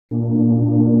السلام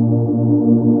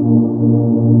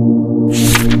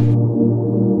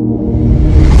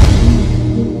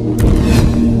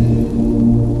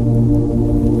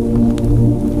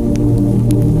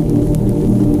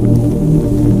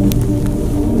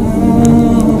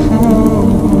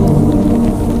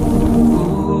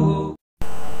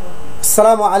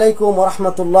عليكم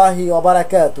ورحمة الله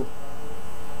وبركاته.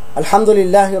 الحمد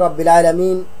لله رب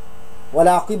العالمين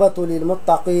والعاقبة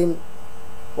للمتقين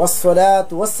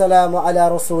والصلاة والسلام على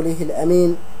رسوله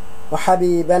الأمين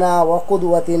وحبيبنا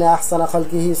وقدوتنا أحسن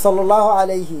خلقه صلى الله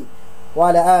عليه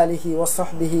وعلى آله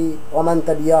وصحبه ومن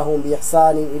تبعهم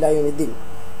بإحسان إلى يوم الدين.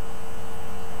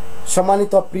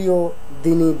 সম্মানিত প্রিয়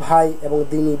দিনী ভাই এবং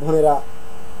দিনী বোনেরা,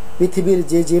 পৃথিবীর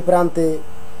যে প্রান্তে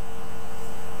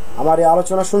আমার এই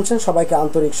আলোচনা শুনছেন সবাইকে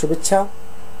আন্তরিক শুভেচ্ছা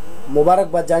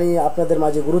মোবারকবাদ জানিয়ে আপনাদের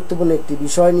মাঝে গুরুত্বপূর্ণ একটি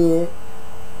বিষয় নিয়ে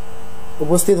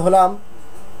উপস্থিত হলাম,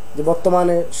 যে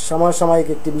বর্তমানে সমসাময়িক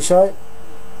একটি বিষয়,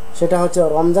 সেটা হচ্ছে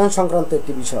রমজান সংক্রান্ত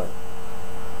একটি বিষয়।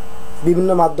 বিভিন্ন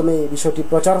মাধ্যমে এই বিষয়টি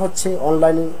প্রচার হচ্ছে,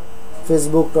 অনলাইনে,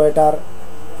 ফেসবুক, টুইটার।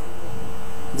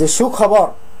 যে সুখবর,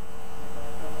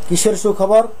 কিসের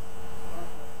সুখবর?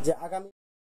 যে আগামী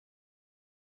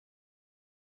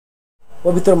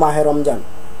পবিত্র মাহে রমজান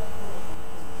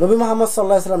নবী মুহাম্মদ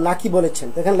সাল্লাল্লাহু আলাইহি ওয়াসাল্লাম নাকি বলেছেন।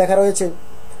 এখানে লেখা রয়েছে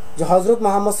যে হযরত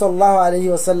মুহাম্মদ সাল্লাল্লাহু আলাইহি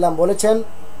ওয়াসাল্লাম বলেছেন,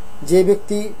 যে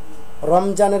ব্যক্তি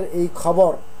রমজানের এই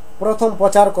খবর প্রথম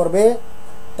প্রচার করবে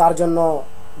তার জন্য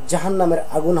জাহান্নামের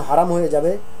আগুন হারাম হয়ে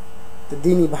যাবে। তো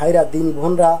দিনী ভাইরা, দিনী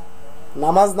বোনরা,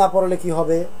 নামাজ না পড়লে কি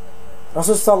হবে?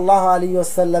 রাসূল সাল্লাল্লাহু আলাইহি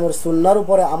ওয়াসাল্লামের সুন্নাহর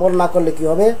উপরে আমল না করলে কি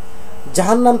হবে?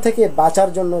 জাহান্নাম থেকে বাঁচার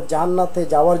জন্য, জান্নাতে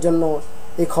যাওয়ার জন্য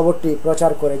এই খবরটি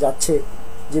প্রচার করে যাচ্ছে।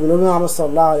 যে নবী মুহাম্মদ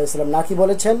সাল্লাল্লাহু আলাইহি ওয়াসাল্লাম নাকি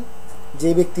বলেছেন, যে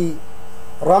ব্যক্তি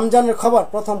রমজানের খবর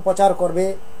প্রথম প্রচার করবে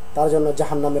তার জন্য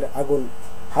জাহান্নামের আগুন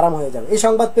হারাম হয়ে যাবে। এই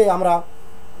সংবাদ পেয়ে আমরা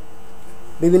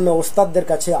বিভিন্ন ওস্তাদদের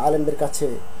কাছে, আলেমদের কাছে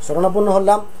শরণাপন্ন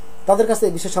হলাম। তাদের কাছে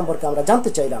এই বিষয় সম্পর্কে আমরা জানতে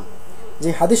চাইলাম, যে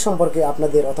হাদিস সম্পর্কে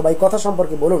আপনাদের অথবা এই কথা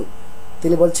সম্পর্কে বলুন।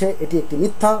 তিনি বলছে এটি একটি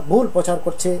মিথ্যা, ভুল প্রচার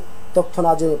করছে। তথ্য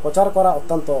না জেনে প্রচার করা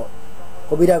অত্যন্ত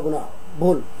কবিরা গুনাহ,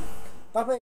 ভুল।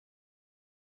 তারপরে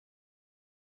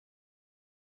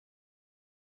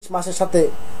মাসের সাথে,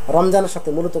 রমজানের সাথে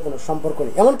মূলত কোনো সম্পর্ক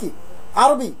নেই, এমনকি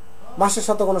আরবি মাসের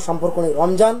সাথে কোনো সম্পর্ক নেই।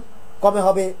 রমজান কবে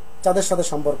হবে চাঁদের সাথে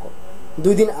সম্পর্ক।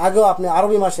 2 দিন আগেও আপনি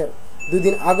আরবি মাসের 2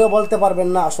 দিন আগেও বলতে পারবেন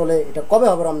না আসলে এটা কবে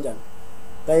হবে রমজান।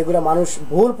 তাই এগুলো মানুষ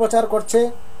ভুল প্রচার করছে,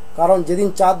 কারণ যেদিন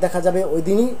চাঁদ দেখা যাবে ওই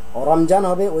দিনই রমজান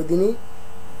হবে, ওই দিনই,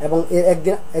 এবং এর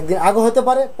একদিন আগে হতে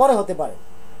পারে, পরে হতে পারে।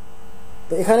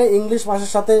 তো এখানে ইংলিশ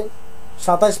মাসের সাথে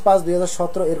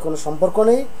 27/5/2017 এর কোনো সম্পর্ক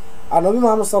নেই। আর নবী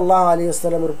মুহাম্মদ সাল্লাল্লাহু আলাইহি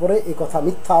ওয়াসাল্লামের উপরে এই কথা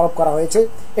মিথ্যা আরোপ করা হয়েছে,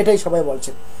 এটাই সবাই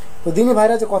বলছে। তো দিনী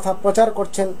ভাইরা যে কথা প্রচার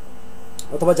করছেন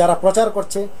অথবা যারা প্রচার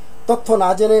করছে, তথ্য না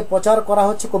জেনে প্রচার করা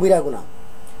হচ্ছে কবিরা গুনাহ।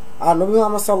 আর নবী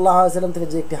মুহাম্মদ সাল্লাল্লাহু আলাইহি ওয়াসাল্লাম থেকে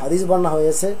যে একটি হাদিস বর্ণনা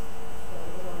হয়েছে,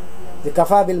 যে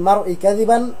কাফা বিল মারই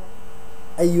কাযিবান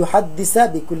আই ইউহাদ্দিসা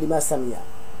বিকুল্লি মা সামিয়া।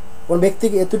 কোন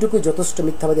ব্যক্তিকে এতটুকু যথেষ্ট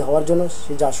মিথ্যাবাদী হওয়ার জন্য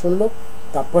সে যা শুনলো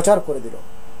তা প্রচার করে দিল।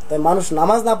 তাই মানুষ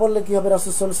নামাজ না পড়লে কি হবে?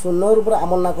 রাসূল সুন্নাহর উপরে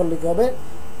আমল না করলে কি হবে?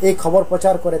 এই খবর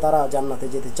প্রচার করে তারা জান্নাতে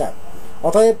যেতে চায়।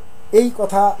 অতএব এই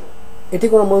কথা, এটি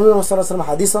কোনো নবী মুহাম্মদ সাল্লাল্লাহু আলাইহি ওয়াসাল্লাম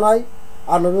হাদিসও নয়,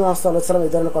 আর নবী মুহাম্মদ সাল্লাল্লাহু আলাইহি ওয়াসাল্লাম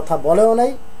এই ধরনের কথা বলেও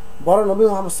নাই, বরং নবী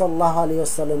মুহাম্মদ সাল্লাল্লাহু আলাইহি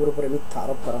ওয়াসাল্লামের উপরে মিথ্যা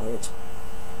আরোপ করা হয়েছে।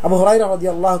 আবু হুরায়রা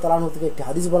রাদিয়াল্লাহু তাআলা আনহু থেকে একটি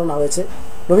হাদিস বর্ণনা হয়েছে,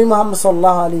 নবী মুহাম্মদ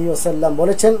সাল্লাল্লাহু আলাইহি ওয়াসাল্লাম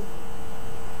বলেছেন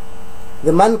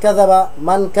যে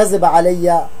মান কাযাবা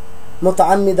আলাইয়া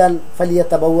মুতাআম্মিদান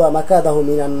ফালিয়াতাবাওয়া মাকাদাহু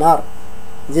মিনান নার।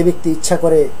 যে ব্যক্তি ইচ্ছা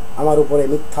করে আমার উপরে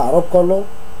মিথ্যা আরোপ করলো,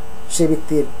 সেই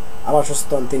ব্যক্তির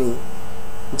আবাসস্থল তিনি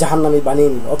জাহান্নামী বানিয়ে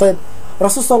নিল। অতএব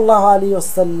রাসূল সাল্লাল্লাহু আলাইহি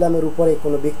ওয়াসাল্লামের উপরে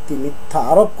কোনো ব্যক্তি মিথ্যা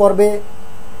আরোপ করবে,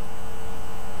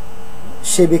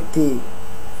 সে ব্যক্তি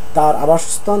তার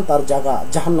আবাসস্থল, তার জায়গা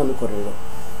জাহান্নামী করে নিল।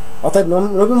 অতএব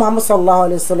নবী মুহাম্মদ সাল্লাল্লাহু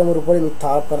আলাইহি ওয়াসাল্লামের উপরে মিথ্যা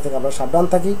আরোপ করা থেকে আমরা সাবধান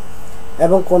থাকি,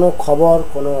 এবং কোনো খবর,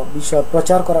 কোনো বিষয়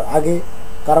প্রচার করার আগে,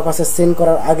 কারো কাছে সেন্ড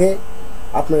করার আগে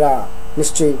আপনারা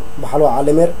নিশ্চয়ই ভালো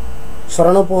আলেমের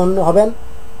শরণাপন্ন হবেন।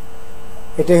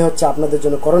 এটাই হচ্ছে আপনাদের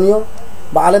জন্য করণীয়।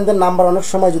 বা আলেমদের নাম্বার অনেক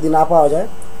সময় যদি না পাওয়া যায়,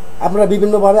 আপনারা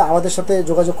বিভিন্নভাবে আমাদের সাথে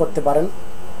যোগাযোগ করতে পারেন।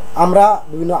 আমরা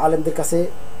বিভিন্ন আলেমদের কাছে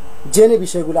জেনে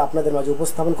বিষয়গুলো আপনাদের মাঝে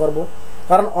উপস্থাপন করব।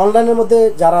 কারণ অনলাইনের মধ্যে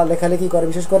যারা লেখালেখি করে,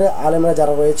 বিশেষ করে আলেমরা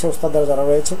যারা রয়েছে, ওস্তাদরা যারা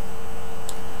রয়েছে,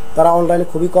 তারা অনলাইনে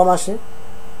খুবই কম আসে।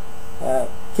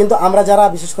 কিন্তু আমরা যারা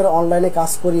বিশেষ করে অনলাইনে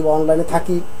কাজ করি বা অনলাইনে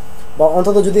থাকি, বা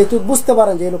অন্তত যদি একটু বুঝতে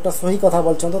পারেন যে এই লোকটা সহি কথা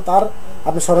বলছে, অন্তত তার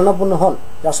আপনি শরণাপন্ন হন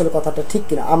যে আসলে কথাটা ঠিক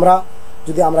কিনা।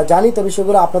 যদি আমরা জানি তো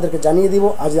বিষয়গুলো আপনাদেরকে জানিয়ে দিব,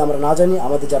 আর যদি আমরা না জানি,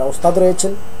 আমাদের যারা ওস্তাদ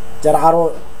রয়েছেন, যারা আরও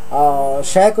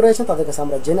শায়েখ রয়েছেন, তাদের কাছে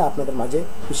আমরা জেনে আপনাদের মাঝে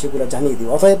বিষয়গুলো জানিয়ে দিব।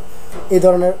 অতএব এই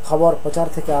ধরনের খবর প্রচার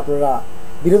থেকে আপনারা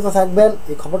বিরত থাকবেন।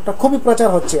 এই খবরটা খুবই প্রচার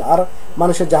হচ্ছে, আর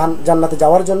মানুষের জান্নাতে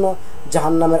যাওয়ার জন্য,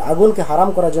 জাহান্নামের আগুনকে হারাম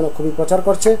করার জন্য খুবই প্রচার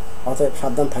করছে। অতএব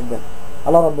সাবধান থাকবেন।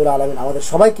 আল্লাহ রাব্বুল আলামিন আমাদের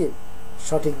সবাইকে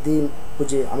সঠিক দিন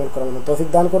বুঝে আমল করার তৌফিক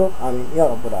দান করুক। আমিন ইয়া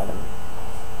রাব্বুল আলামিন।